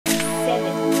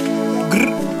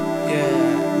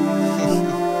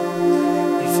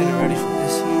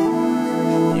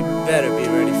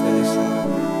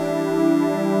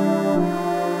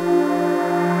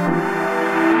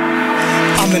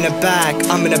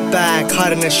Step back,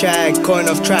 hide in the shag, going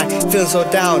off track, feeling so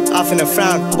down, off in a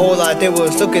frown. All I did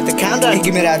was look at the countdown. He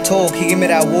give me that talk, he give me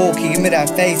that walk, he give me that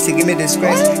face, he give me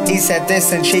disgrace. He said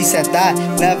this and she said that,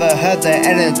 never heard the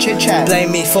end of the chit chat.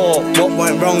 Blame me for what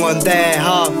went wrong on their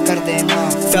half.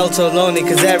 Felt so lonely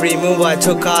cause every move I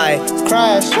took I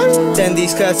crashed. Then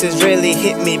these curses really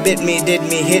hit me, bit me, did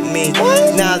me, hit me.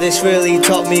 Now this really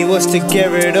taught me was to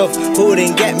get rid of who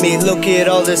didn't get me. Look at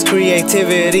all this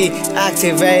creativity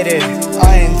activated.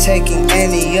 I ain't taking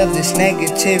any of this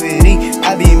negativity.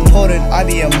 I be important, I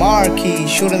be a marquee,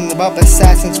 shooting them up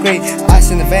Assassin's Creed.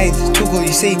 Ice in the veins, too cool you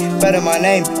see, better my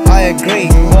name, I agree.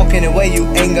 Walking away you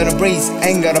ain't gonna breeze,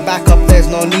 ain't gonna back up, there's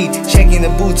no need. Shaking the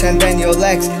boots and then your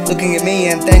legs, looking at me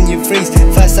and then you freeze.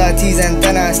 First I tease and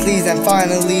then I sleaze and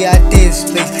finally I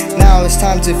displease. Now it's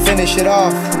time to finish it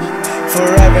off,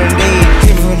 forever indeed.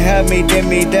 People who heard me did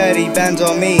me dirty, bands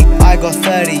on me, I got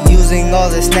 30. Using all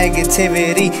this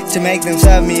negativity to make them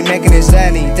serve me, making it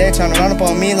zany. They're trying to run up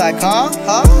on me like huh?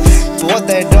 But what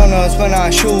they don't know is when I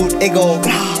shoot, it go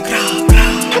gra gra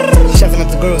gra. Shoving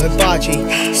up the girl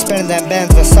hibachi, spinning them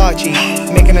bands Versace,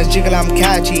 making us jiggle I'm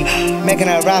catchy, making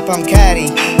a rap I'm catty.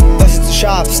 Bust it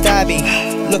sharp,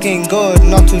 stabby, looking good,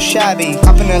 not too shabby.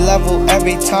 Up in the level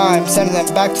every time, sending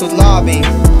them back to lobby.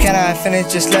 Can I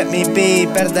finish? Just let me be.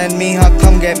 Better than me, how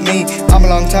come get me? I'm a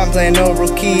long time playing no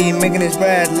rookie, making his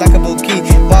bread like a bouquet.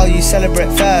 While you celebrate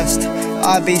first,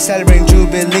 I'll be celebrating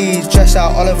jubilees, dressed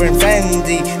out all over in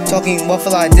Fendi. Talking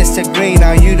waffle, I disagree.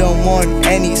 Now you don't want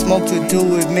any smoke to do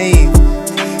with me.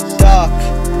 Dark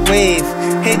wave,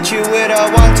 hit you with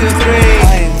a 1, 2, 3.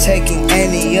 I ain't taking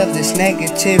any of this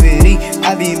negativity.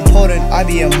 I be important, I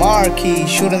be a marquee,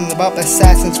 shooting them up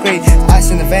Assassin's Creed.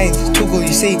 Ice in the veins, too cool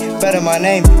you see, better my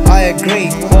name, I agree.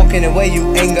 Walking away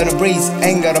you ain't gonna breeze,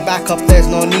 ain't gonna back up, there's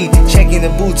no need. Shaking the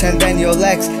boots and then your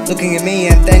legs, looking at me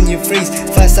and then you freeze.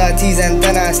 First I tease and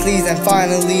then I sleaze and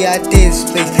finally I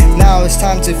displease. Now it's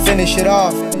time to finish it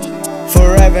off,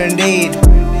 forever indeed.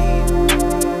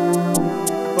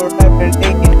 Forever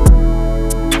indeed.